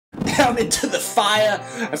down into the fire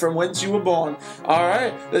from whence you were born.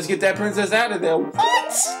 Alright, let's get that princess out of there.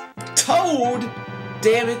 What? Toad?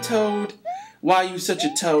 Damn it, Toad. Why are you such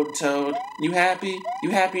a toad, Toad? You happy?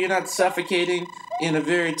 You happy you're not suffocating in a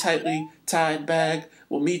very tightly tied bag?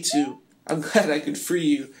 Well, me too. I'm glad I could free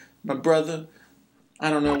you, my brother. I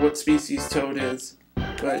don't know what species Toad is,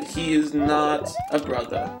 but he is not a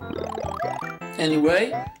brother.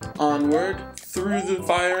 Anyway, onward, through the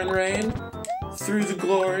fire and rain, through the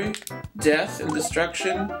glory, death and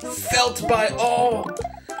destruction, felt by all.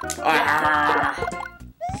 Ah!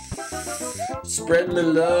 Spreading the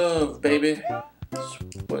love, baby. That's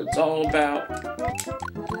what it's all about.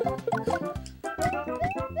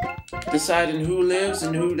 Deciding who lives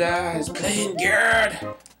and who dies. Playing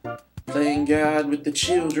God. Playing God with the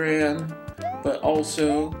children, but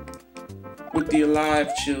also with the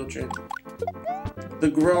alive children. The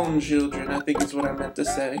grown children, I think is what I meant to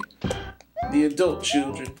say. The adult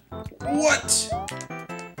children. What?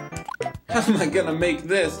 How am I gonna make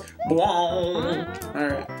this?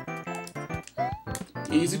 Alright.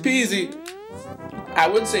 Easy peasy. I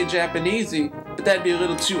would say Japanesey, but that'd be a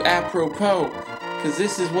little too apropos, because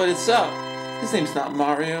this is what it's up. His name's not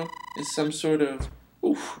Mario. It's some sort of...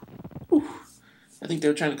 Oof. I think they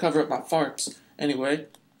were trying to cover up my farts. Anyway,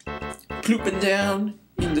 plooping down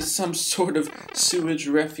into some sort of sewage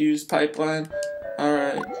refuse pipeline.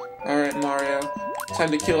 Alright, Mario.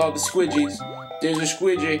 Time to kill all the squidgies. There's a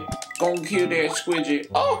squidgy. Go and kill that squidgy.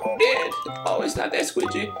 Oh, who did? Oh, it's not that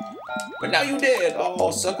squidgy. But now you dead.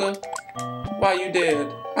 Oh, sucker. Why you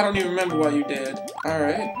dead? I don't even remember why you dead.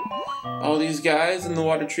 Alright. All these guys in the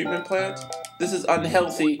water treatment plant. This is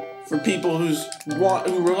unhealthy for people who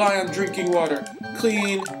rely on drinking water.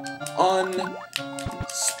 Clean,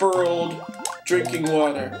 unspurled drinking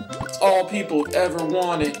water. It's all people have ever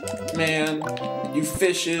wanted, man. You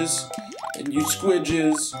fishes and you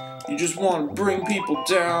squidges. You just want to bring people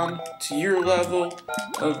down to your level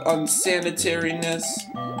of unsanitariness,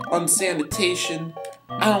 unsanitation.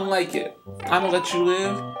 I don't like it. I'm gonna let you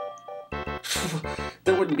live.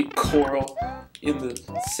 There wouldn't be coral in the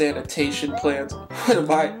sanitation plant. What am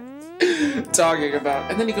I talking about?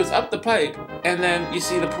 And then he goes up the pipe, and then you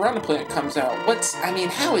see the piranha plant comes out.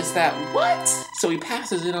 How is that? What? So he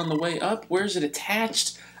passes it on the way up? Where's it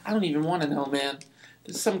attached? I don't even want to know, man.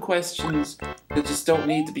 There's some questions that just don't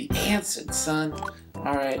need to be answered, son.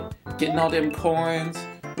 Alright, getting all them coins,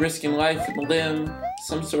 risking life and limb,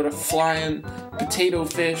 some sort of flying potato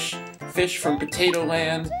fish from Potato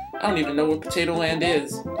Land. I don't even know what Potato Land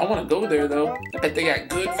is. I want to go there, though. I bet they got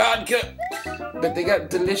good vodka. I bet they got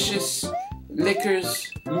delicious liquors.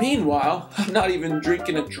 Meanwhile, I'm not even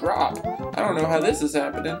drinking a drop. I don't know how this is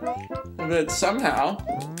happening. But somehow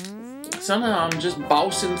I'm just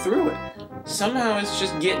bossing through it. Somehow it's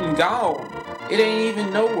just getting gone. It ain't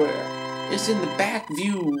even nowhere. It's in the back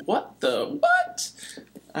view. What the? What?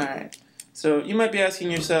 Alright. So you might be asking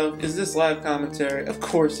yourself, is this live commentary? Of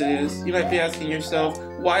course it is. You might be asking yourself,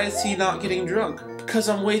 why is he not getting drunk? Because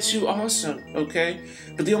I'm way too awesome, okay?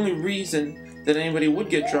 But the only reason that anybody would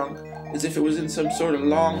get drunk is if it was in some sort of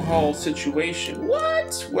long haul situation.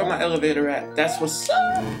 What? Where my elevator at? That's what's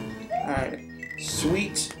up. Alright.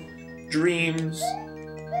 Sweet dreams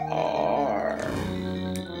are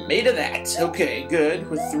made of that. Okay, good.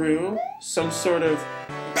 We're through. Some sort of...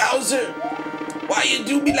 Bowser! Why you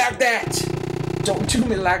do me like that? Don't do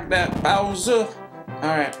me like that, Bowser.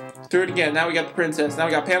 Alright, through it again. Now we got the princess. Now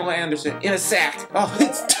we got Pamela Anderson in a sack. Oh,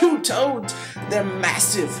 it's 2 toads. They're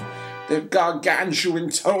massive. They're gargantuan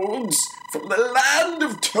toads from the land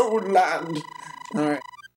of Toadland. Alright.